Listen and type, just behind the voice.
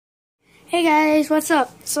Hey guys, what's up?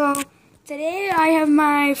 So today I have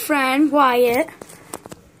my friend Wyatt.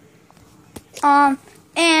 And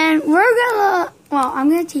I'm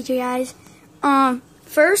gonna teach you guys.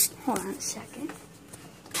 First, hold on a second.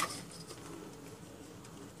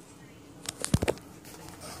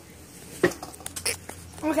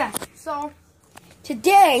 Okay, so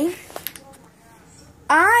today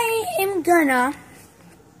I am gonna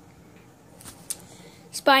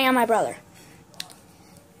spy on my brother.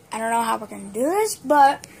 I don't know how we're going to do this,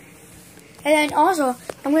 but... And then also,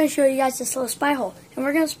 I'm going to show you guys this little spy hole. And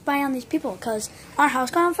we're going to spy on these people, because our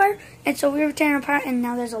house got on fire, and so we were tearing apart, and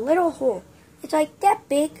now there's a little hole. It's like that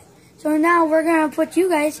big. So now we're going to put you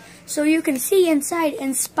guys so you can see inside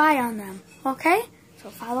and spy on them. Okay? So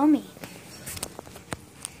follow me.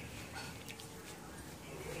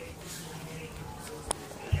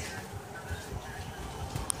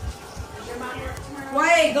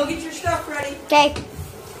 Wait, go get your stuff ready. Okay.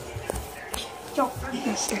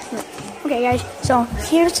 Okay, guys, so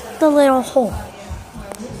here's the little hole.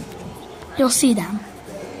 You'll see them.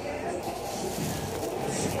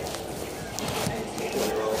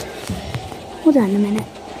 Hold on a minute.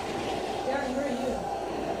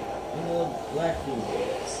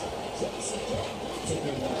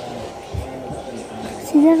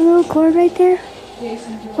 See that little cord right there?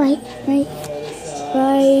 Right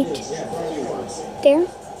there?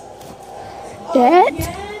 That's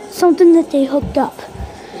something that they hooked up.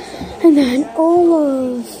 And then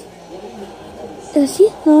all of, see,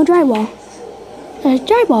 little drywall. There's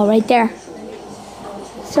drywall right there.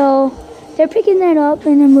 So they're picking that up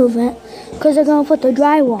and then moving it because they're going to put the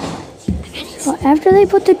drywall. So after they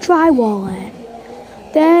put the drywall in,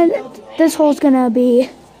 then this hole's going to be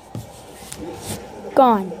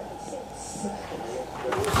gone.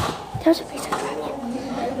 There's a piece of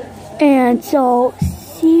drywall. And so,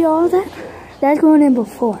 see all that? That's going in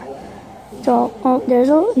before. So there's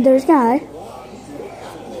a guy.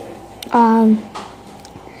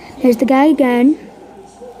 There's the guy again.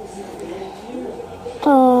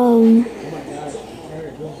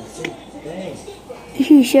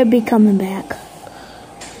 He should be coming back.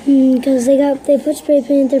 Because they put spray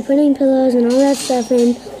paint, they're putting pillows and all that stuff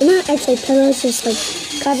in. Well, not actually pillows, just like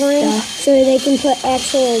covering, so they can put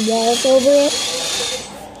actual walls over it.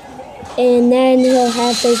 And then he'll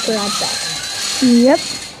have his garage back. Yep.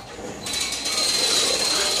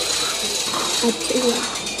 A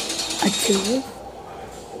tour.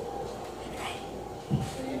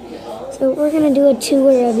 So we're gonna do a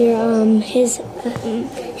tour of your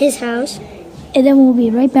his house, And then we'll be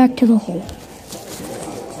right back to the hole.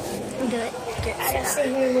 We'll do it. So sit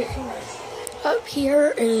here and wait for me. Up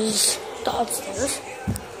here is the upstairs.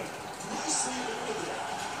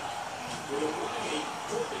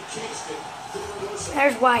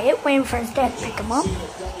 There's Wyatt waiting for his dad to pick him up.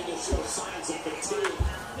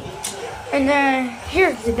 And then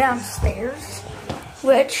here's the downstairs,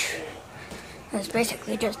 which is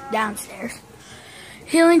basically just downstairs.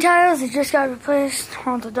 Ceiling tiles, they just got replaced.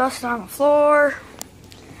 All the dust on the floor.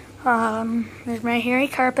 There's my hairy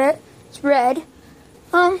carpet. It's red.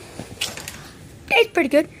 It's pretty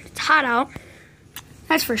good. It's hot out.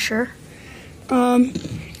 That's for sure. I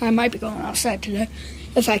might be going outside today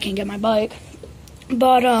if I can get my bike.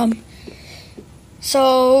 But, and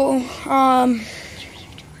so,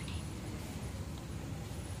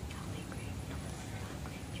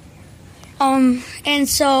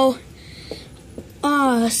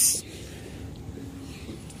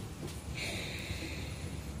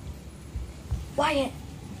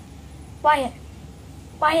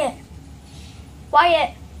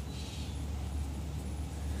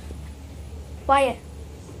 Wyatt,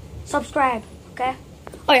 subscribe, okay?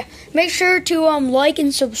 Oh yeah, make sure to like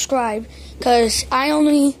and subscribe, because I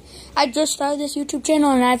just started this YouTube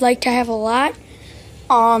channel and I'd like to have a lot.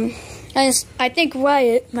 And I think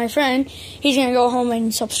Wyatt, my friend, he's gonna go home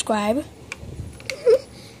and subscribe.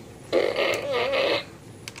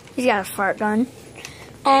 He's got a fart gun.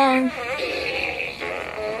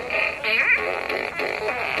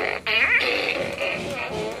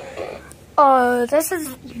 This is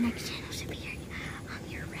next channel should be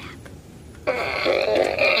your rap.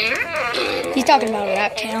 He's talking about a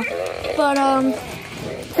rap channel, but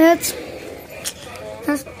that's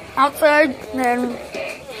outside. Then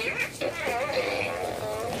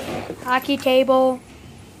hockey table.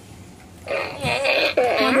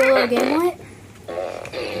 Want to do a little game on it?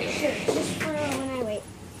 Sure, just when I wait.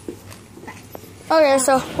 Okay,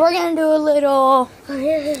 so we're gonna do a little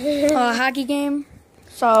hockey game.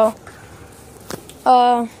 So,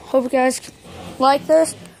 hope you guys like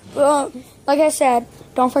this. Like I said,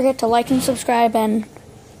 don't forget to like and subscribe and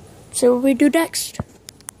see what we do next.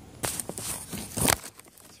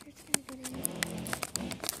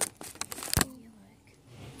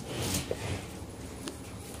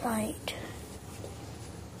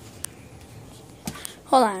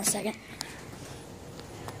 Hold on a second.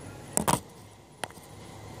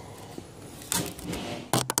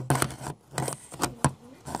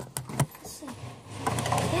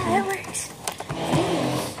 Yeah, that works.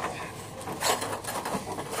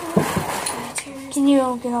 Can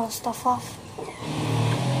you get all the stuff off?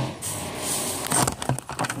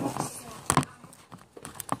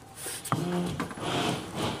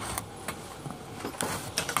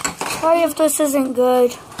 Sorry if this isn't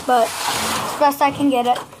good, but it's best I can get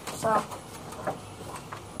it. So.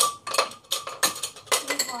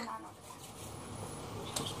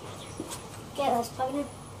 Okay, let's plug it in.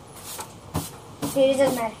 Dude, it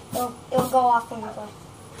doesn't matter. It'll go off when we go.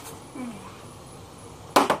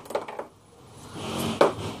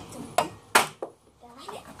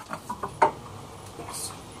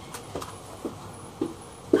 Yes.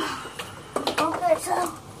 Okay,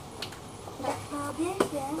 so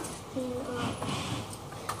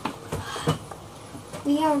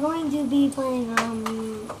we are going to be playing,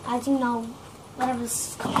 as you know, whatever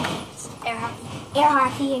it's called. Air hockey. Air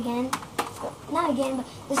hockey again. Not again, but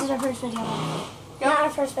this is our first video. Not our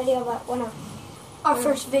first video, but one of Our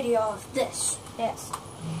first video of this. yes.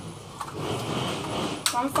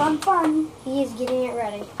 Fun, fun, fun. He is getting it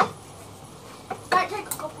ready. Might take a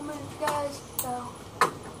couple minutes, guys, so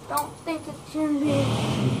don't think it's going to be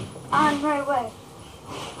on right away.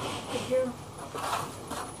 If you're...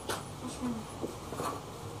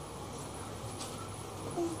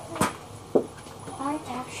 I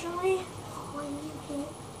actually...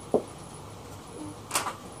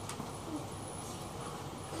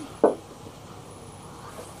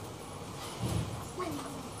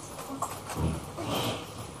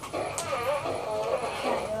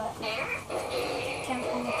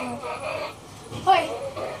 Wait,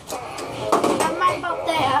 I'm not about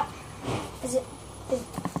that.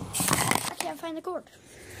 I can't find the cord.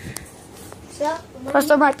 So, Plus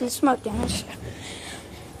there might be smoke damage.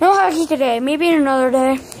 No hockey today, maybe another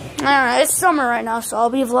day. I don't know, it's summer right now, so I'll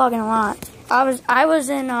be vlogging a lot. I was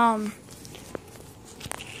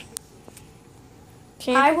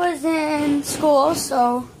in school,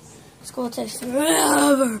 so school takes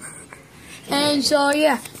forever. And so,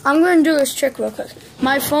 yeah, I'm going to do this trick real quick.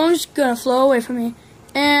 My phone's going to flow away from me.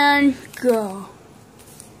 And go.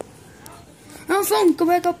 No, phone, go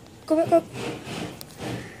back up. Go back up.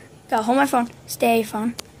 Gotta hold my phone. Stay,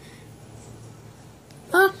 phone.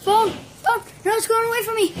 Phone. Phone. No, it's going away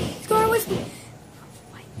from me. It's going away from me.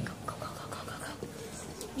 Wait, go.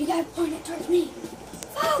 You gotta point it towards me.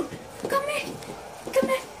 Phone, come here. Come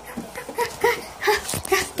here.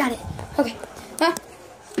 Got it. Okay.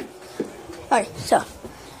 Alright, so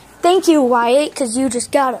thank you, Wyatt, because you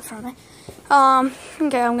just got it from me.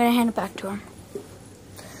 Okay, I'm gonna hand it back to him.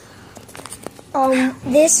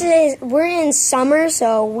 we're in summer,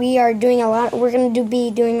 so we are doing we're going to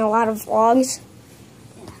be doing a lot of vlogs.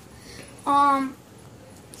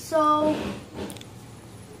 So,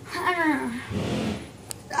 I don't know.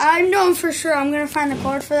 I know for sure I'm gonna find the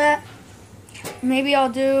cord for that. Maybe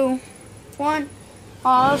I'll do one.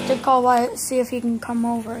 I'll have to call Wyatt, see if he can come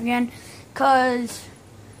over again. Because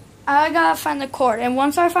I gotta find the cord. And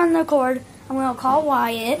once I find the cord, I'm gonna call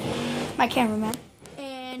Wyatt, my cameraman,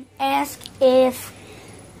 and ask if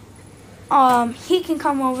he can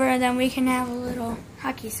come over, and then we can have a little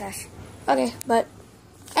hockey sesh. Okay, but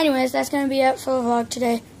anyways, that's gonna be it for the vlog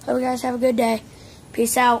today. Hope you guys have a good day.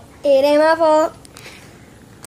 Peace out. It ain't my fault.